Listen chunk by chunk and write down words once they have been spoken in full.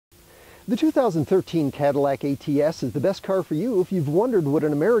The 2013 Cadillac ATS is the best car for you if you've wondered what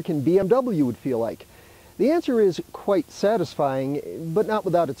an American BMW would feel like. The answer is quite satisfying, but not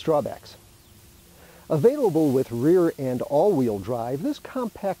without its drawbacks. Available with rear and all-wheel drive, this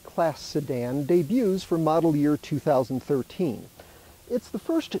compact class sedan debuts for model year 2013. It's the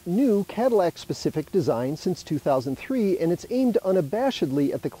first new Cadillac-specific design since 2003, and it's aimed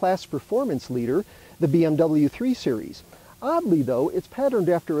unabashedly at the class performance leader, the BMW 3 Series. Oddly, though, it's patterned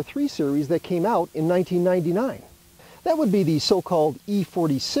after a 3 Series that came out in 1999. That would be the so-called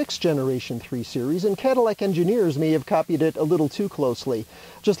E46 Generation 3 Series, and Cadillac engineers may have copied it a little too closely.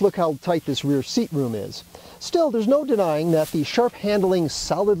 Just look how tight this rear seat room is. Still, there's no denying that the sharp-handling,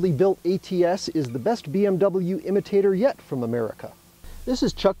 solidly built ATS is the best BMW imitator yet from America. This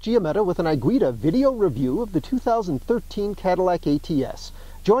is Chuck Giametta with an iGuida video review of the 2013 Cadillac ATS.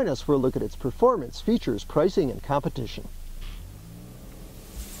 Join us for a look at its performance, features, pricing, and competition.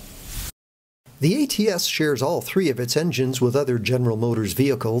 The ATS shares all three of its engines with other General Motors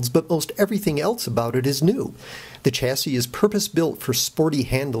vehicles, but most everything else about it is new. The chassis is purpose-built for sporty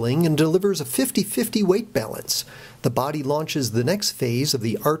handling and delivers a 50-50 weight balance. The body launches the next phase of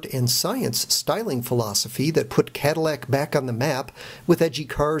the art and science styling philosophy that put Cadillac back on the map with edgy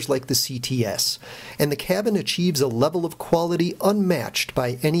cars like the CTS. And the cabin achieves a level of quality unmatched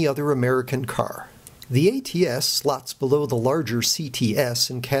by any other American car. The ATS slots below the larger CTS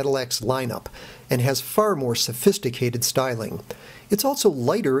in Cadillac's lineup and has far more sophisticated styling. It's also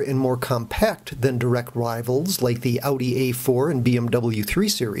lighter and more compact than direct rivals like the Audi A4 and BMW 3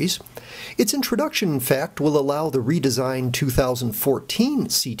 Series. Its introduction, in fact, will allow the redesigned 2014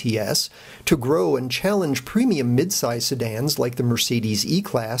 CTS to grow and challenge premium midsize sedans like the Mercedes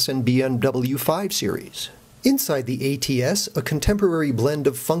E-Class and BMW 5 Series. Inside the ATS, a contemporary blend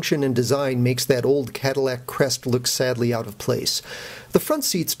of function and design makes that old Cadillac crest look sadly out of place. The front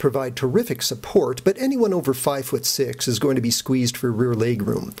seats provide terrific support, but anyone over 5'6" is going to be squeezed for rear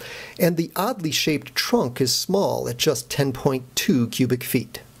legroom. And the oddly shaped trunk is small at just 10.2 cubic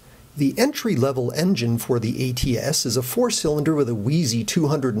feet. The entry-level engine for the ATS is a 4-cylinder with a wheezy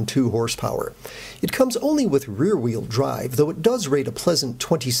 202 horsepower. It comes only with rear-wheel drive, though it does rate a pleasant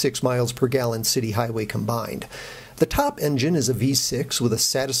 26 miles per gallon city highway combined. The top engine is a V6 with a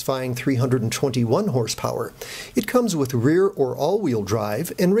satisfying 321 horsepower. It comes with rear or all-wheel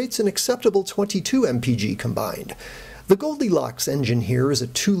drive and rates an acceptable 22 mpg combined. The Goldilocks engine here is a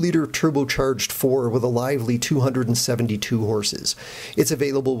 2-liter turbocharged 4 with a lively 272 horses. It's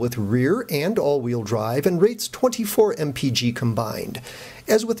available with rear and all-wheel drive and rates 24 mpg combined.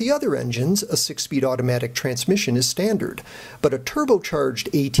 As with the other engines, a 6-speed automatic transmission is standard, but a turbocharged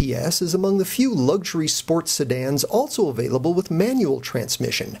ATS is among the few luxury sports sedans also available with manual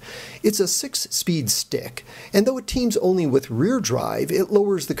transmission. It's a 6-speed stick, and though it teams only with rear drive, it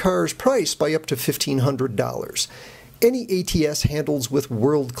lowers the car's price by up to $1,500. Any ATS handles with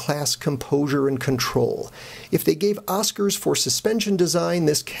world-class composure and control. If they gave Oscars for suspension design,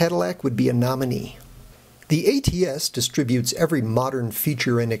 this Cadillac would be a nominee. The ATS distributes every modern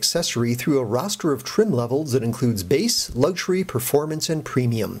feature and accessory through a roster of trim levels that includes base, luxury, performance, and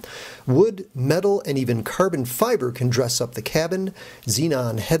premium. Wood, metal, and even carbon fiber can dress up the cabin,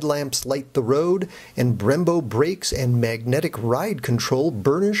 xenon headlamps light the road, and Brembo brakes and magnetic ride control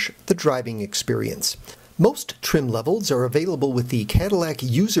burnish the driving experience. Most trim levels are available with the Cadillac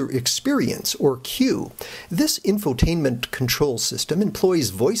User Experience, or CUE. This infotainment control system employs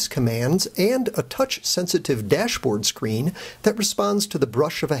voice commands and a touch-sensitive dashboard screen that responds to the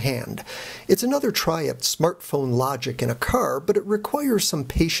brush of a hand. It's another try at smartphone logic in a car, but it requires some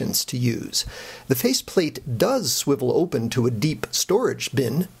patience to use. The faceplate does swivel open to a deep storage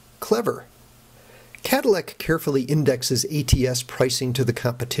bin. Clever. Cadillac carefully indexes ATS pricing to the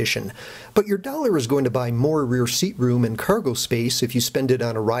competition, but your dollar is going to buy more rear seat room and cargo space if you spend it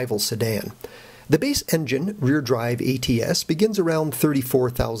on a rival sedan. The base engine rear drive ATS begins around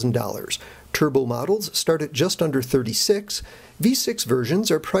 $34,000. Turbo models start at just under $36,000. V6 versions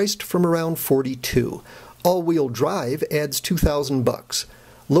are priced from around $42,000. All-wheel drive adds $2,000.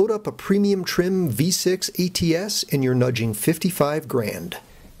 Load up a premium trim V6 ATS and you're nudging $55,000.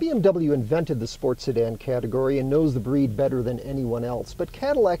 BMW invented the sports sedan category and knows the breed better than anyone else, but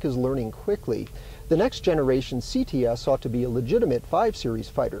Cadillac is learning quickly. The next generation CTS ought to be a legitimate 5 Series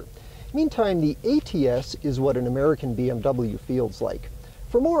fighter. Meantime, the ATS is what an American BMW feels like.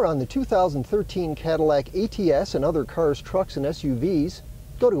 For more on the 2013 Cadillac ATS and other cars, trucks, and SUVs,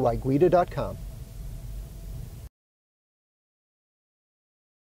 go to iGuida.com.